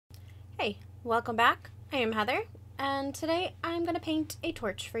Hey, welcome back. I am Heather, and today I'm going to paint a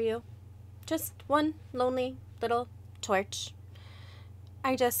torch for you. Just one lonely little torch.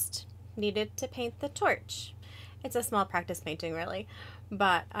 I just needed to paint the torch. It's a small practice painting, really,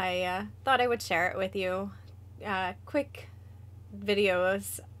 but I thought I would share it with you. Quick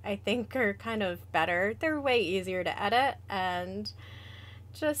videos, I think, are kind of better. They're way easier to edit and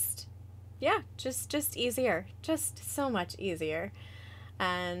just, yeah, just easier. Just so much easier.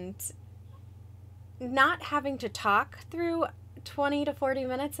 And not having to talk through 20 to 40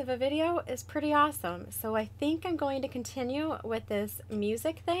 minutes of a video is pretty awesome. So I think I'm going to continue with this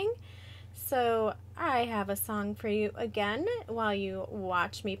music thing. So I have a song for you again while you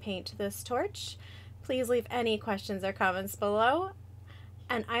watch me paint this torch. Please leave any questions or comments below,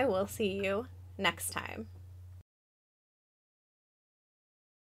 and I will see you next time.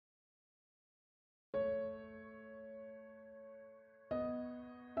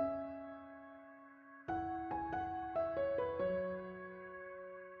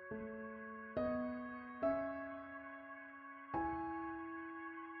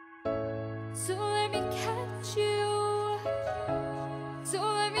 So let me catch you, so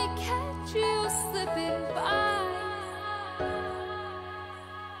let me catch you slipping by.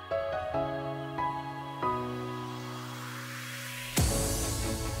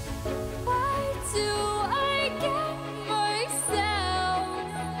 Why do I get myself?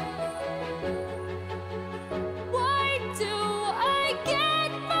 Why do I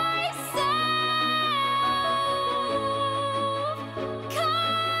get myself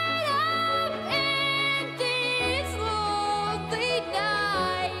caught up in these lonely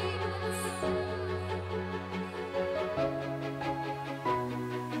nights?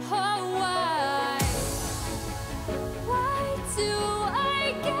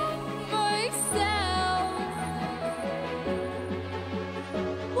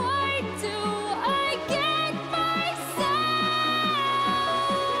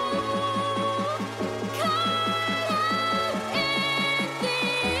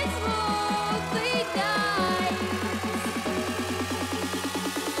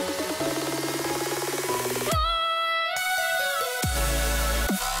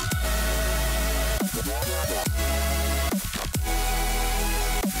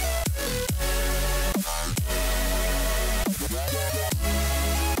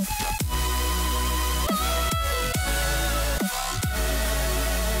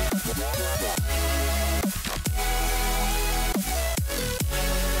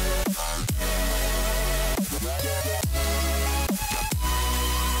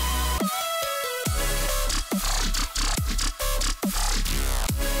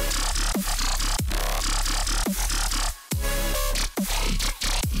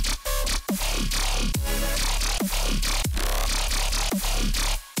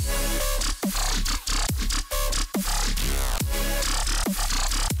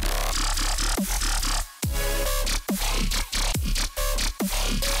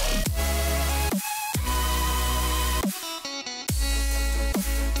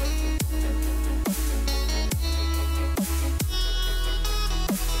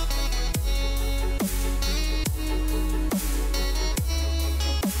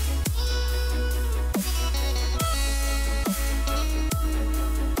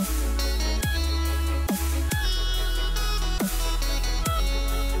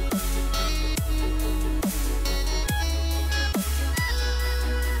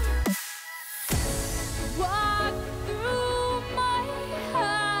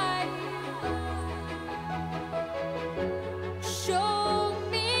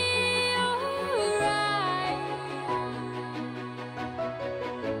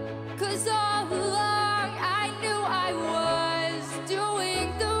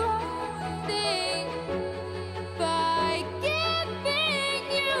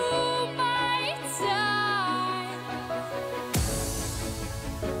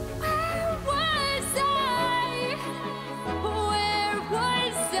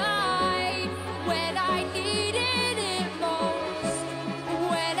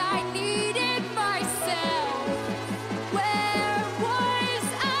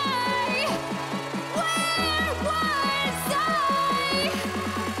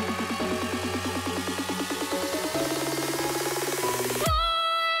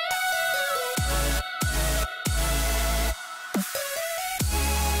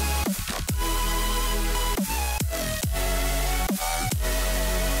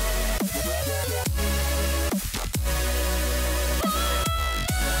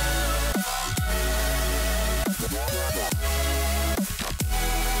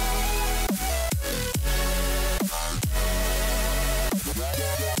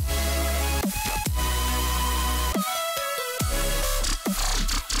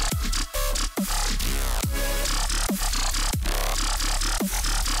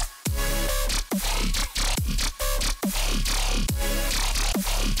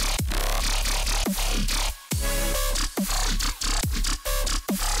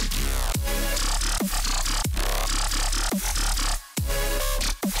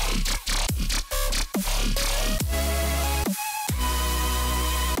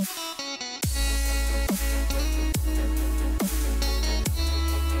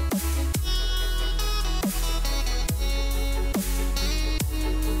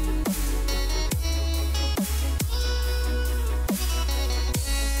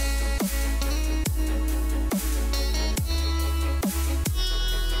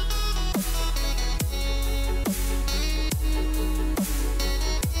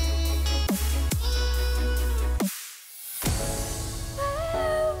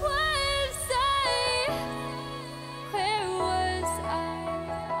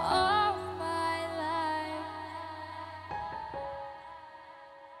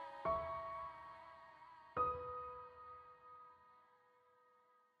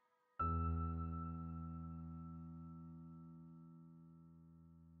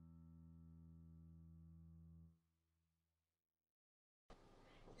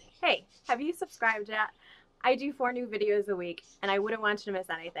 Hey, have you subscribed yet? I do 4 new videos a week, and I wouldn't want you to miss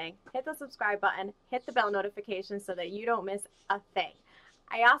anything. Hit the subscribe button, hit the bell notification so that you don't miss a thing.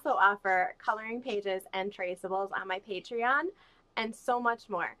 I also offer coloring pages and traceables on my Patreon, and so much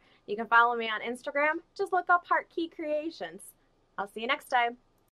more. You can follow me on Instagram. Just look up Heart Key Creations. I'll see you next time.